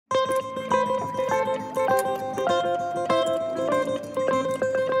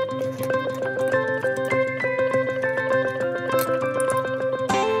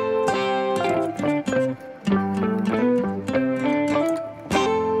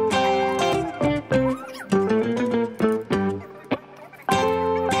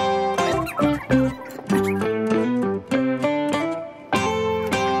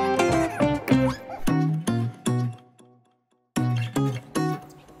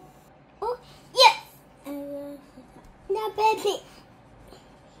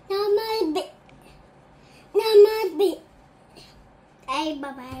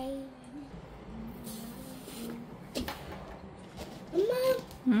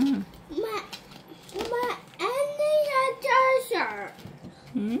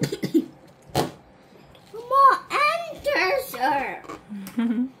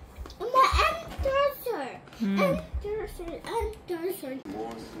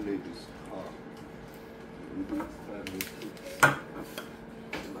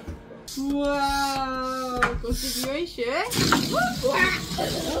Uau! Conseguiu encher?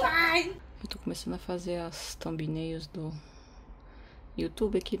 Eu tô começando a fazer as thumbnails do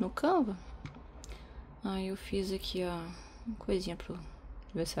YouTube aqui no Canva. Aí eu fiz aqui a coisinha pro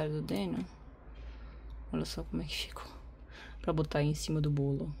aniversário do Daniel. Olha só como é que ficou. Pra botar aí em cima do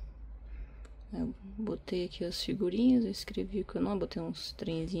bolo. Eu botei aqui as figurinhas, eu escrevi o nome, botei uns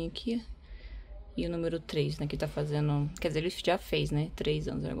trenzinhos aqui. E o número 3, né, que tá fazendo... Quer dizer, ele já fez, né, 3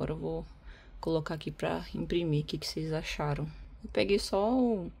 anos. Agora eu vou colocar aqui pra imprimir. O que vocês acharam? Eu peguei só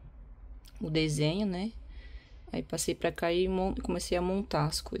o desenho, né. Aí passei pra cá e comecei a montar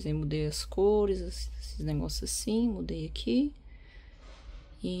as coisas. Aí mudei as cores, esses negócios assim. Mudei aqui.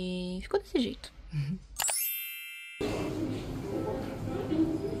 E ficou desse jeito.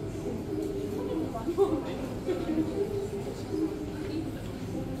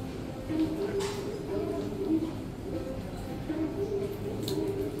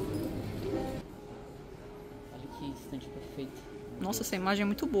 Nossa, essa imagem é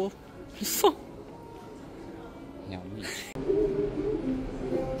muito boa. Realmente.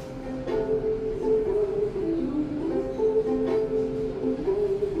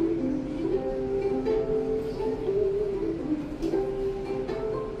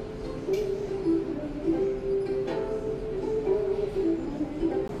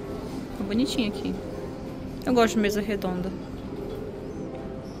 Tá bonitinho aqui. Eu gosto de mesa redonda.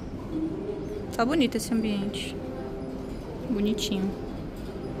 Tá bonito esse ambiente. Bonitinho.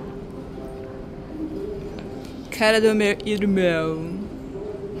 Cara do meu irmão.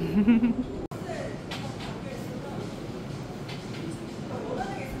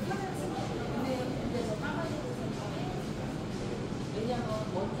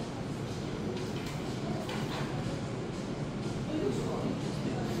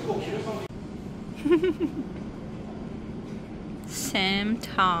 Same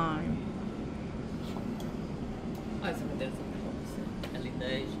time. Essa cadeira é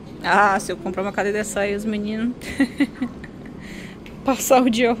linda. Ah, se eu comprar uma cadeira dessa aí, os meninos passar o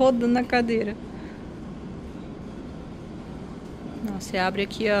dia rodando na cadeira. Não, você abre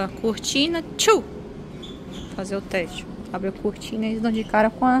aqui a cortina, tchu! Fazer o teste. Abre a cortina e eles dão de cara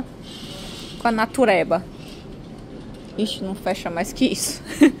com a natureba. Ixi, não fecha mais que isso.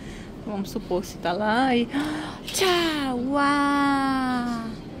 Vamos supor, se tá lá e... Tchau! Uau!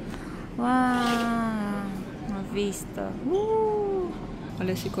 Uau! Uma vista.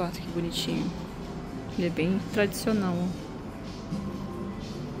 Olha esse quarto que bonitinho. Ele é bem tradicional, ó.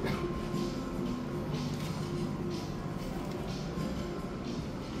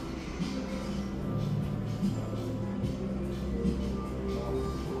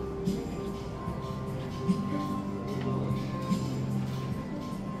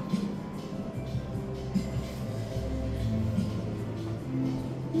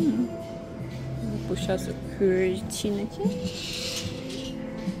 Vou puxar essa cortina aqui.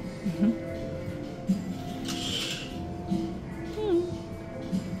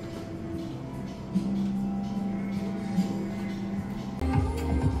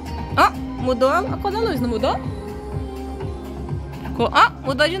 Mudou a cor da luz, não mudou?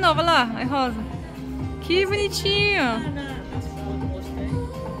 Mudou de novo, olha lá, é rosa. Que bonitinho.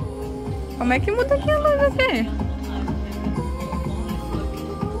 Como é que muda aqui a luz aqui?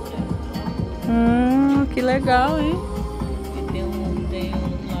 Que legal, hein? Tem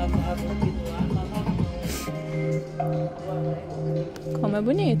um lavabo aqui do lado. Como é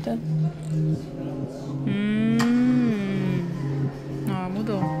bonita. Ó,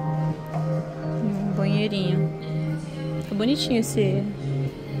 mudou. Um banheirinho. Tá bonitinho esse.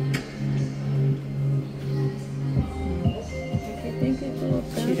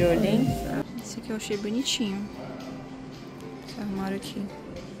 Tijolinho. Esse aqui eu achei bonitinho. Esse armário aqui.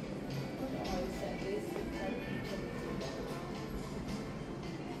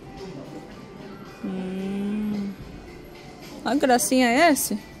 A gracinha é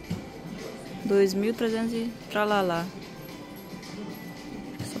esse? 2.300 e tralalá.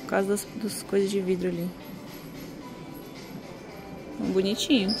 Só por causa das coisas de vidro ali. São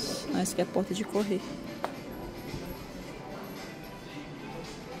bonitinhos. Essa aqui é a porta de correr.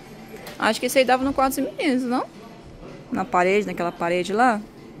 Acho que esse aí dava no quarto dos meninos, não? Na parede, naquela parede lá.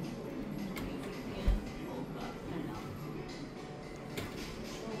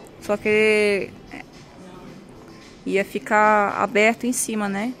 Só que ia ficar aberto em cima,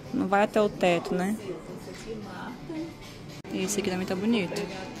 né? Não vai até o teto, né? Esse aqui também tá bonito.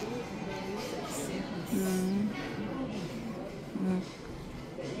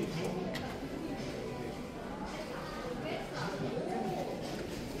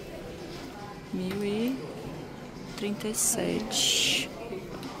 1.037.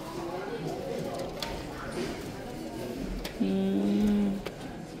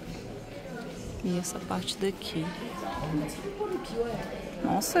 E essa parte daqui.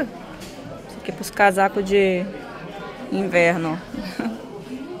 Nossa, isso aqui é para os casacos de inverno.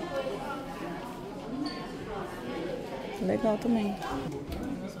 Legal também.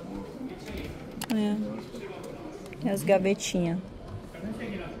 E as gavetinhas.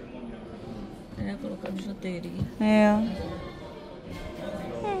 Colocar bijuteria.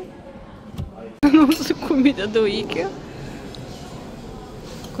 Nossa, comida do IKEA.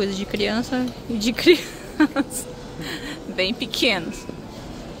 Coisa de criança e de criança. Bem pequenos.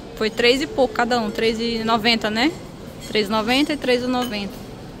 Foi 3 e pouco cada um. 3,90, né? 3,90 e 3,90.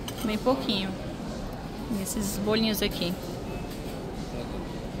 Bem pouquinho. E esses bolinhos aqui.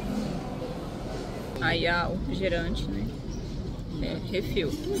 Aí o refrigerante, né?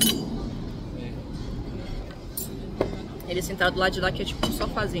 Refil. Ele sentado do lado de lá, que é tipo um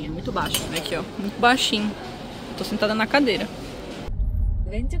sofazinho, muito baixo. Aqui, ó, muito baixinho. Tô sentada na cadeira.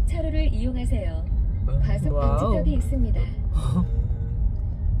 왼쪽 차로를 이용하세요. 과속 방지턱이 있습니다.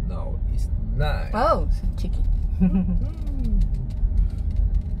 No, it's not. Oh, chicken.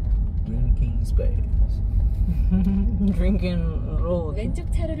 Drinking space. Drinking road. 왼쪽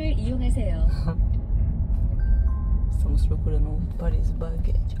차로를 이용하세요. Estamos procurando um Paris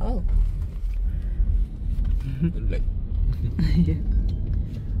Baguette. Oh.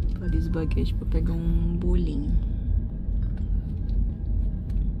 Paris Baguette pra pegar um bolinho.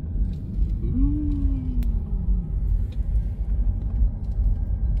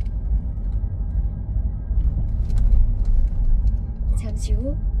 잠시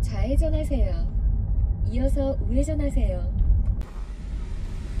후 좌회전하세요. 이어서 우회전하세요.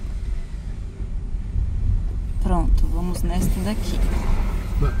 Pronto, vamos nesta daqui.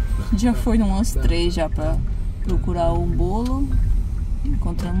 Já foi umas 3 já pra procurar um bolo.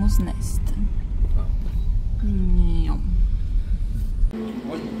 Encontramos nesta.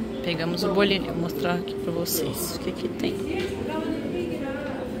 Pegamos o bolinho. Vou mostrar aqui pra vocês o que que tem.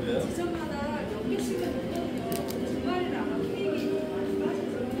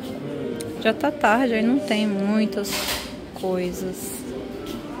 Já tá tarde, aí não tem muitas coisas.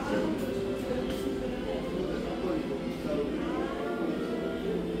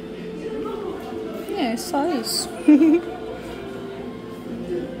 É só isso. E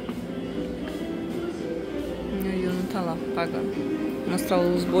eu não tá lá pagando. Vou mostrar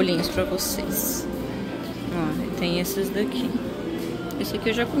os bolinhos pra vocês. Ó, tem esses daqui. Esse aqui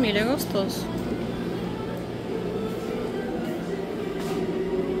eu já comi, ele é gostoso.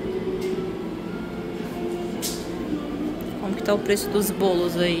 Como que tá o preço dos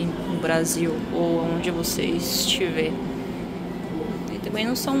bolos aí no Brasil ou onde você estiver? E também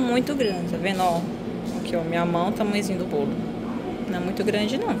não são muito grandes, tá vendo? Ó, aqui ó, minha mão, tamanhozinho do bolo. Não é muito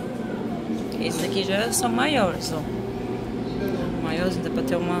grande não. Esses aqui já são maiores, ó. Maiores, dá pra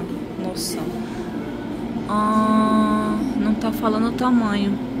ter uma noção. Não tá falando o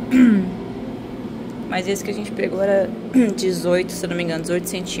tamanho. Mas esse que a gente pegou era 18, se eu não me engano, 18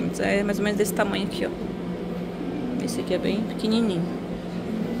 centímetros. É mais ou menos desse tamanho aqui, ó. Esse aqui é bem pequenininho.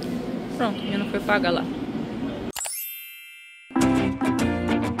 Pronto, já não foi pagar lá.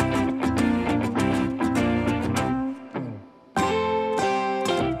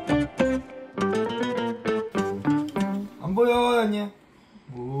 안 보여, 아니야?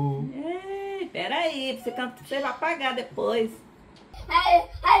 Peraí, você vai pagar depois.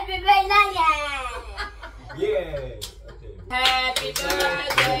 Happy birthday! Yeah. Happy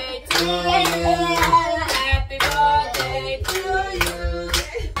birthday to you. Happy birthday to you.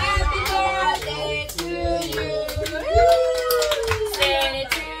 Happy birthday to you. 생일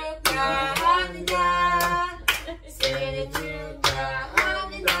축하합니다. 생일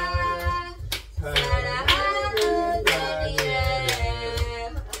축하합니다. 사랑하는 데니엘.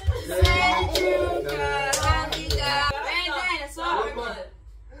 생일 축하합니다. Verdade, só uma.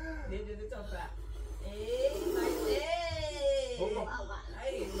 Vídeo do sofá. Ei, vai ser.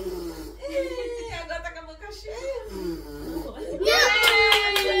 Aí. Agora tá com a boca cheia.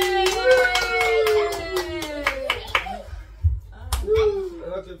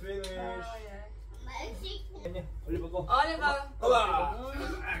 Let's finish. Olha, vai. Olá.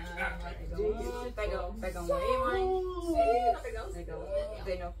 Pega um aí, mãe. Ih, vai pegar um. Pega um.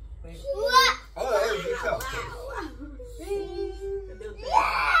 Vem, não. Olha, deixa. Cadê o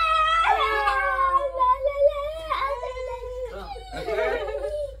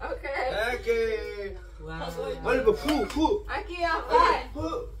Ok. Okay. Olha, fu. Aqui, ó, vai.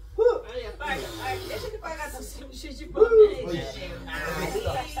 Olha, paga. Deixa ele pagar seu cheio de pão.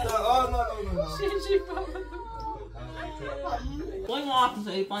 Oh, não. Põe um óculos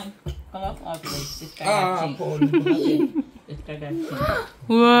aí, põe. Coloca o óculos aí, você ficar Ah, gatinho. pô. Você ficar gatinho.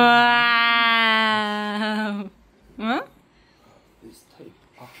 Uau! Hã?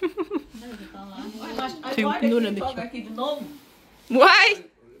 Tem um pendura daqui. Joga aqui de novo. Uai!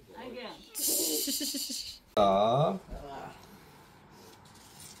 Aí, ó. 자,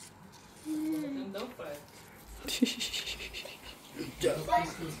 Não deu certo.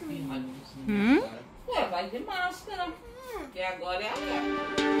 Hum? Ué, vai de máscara. Que agora é a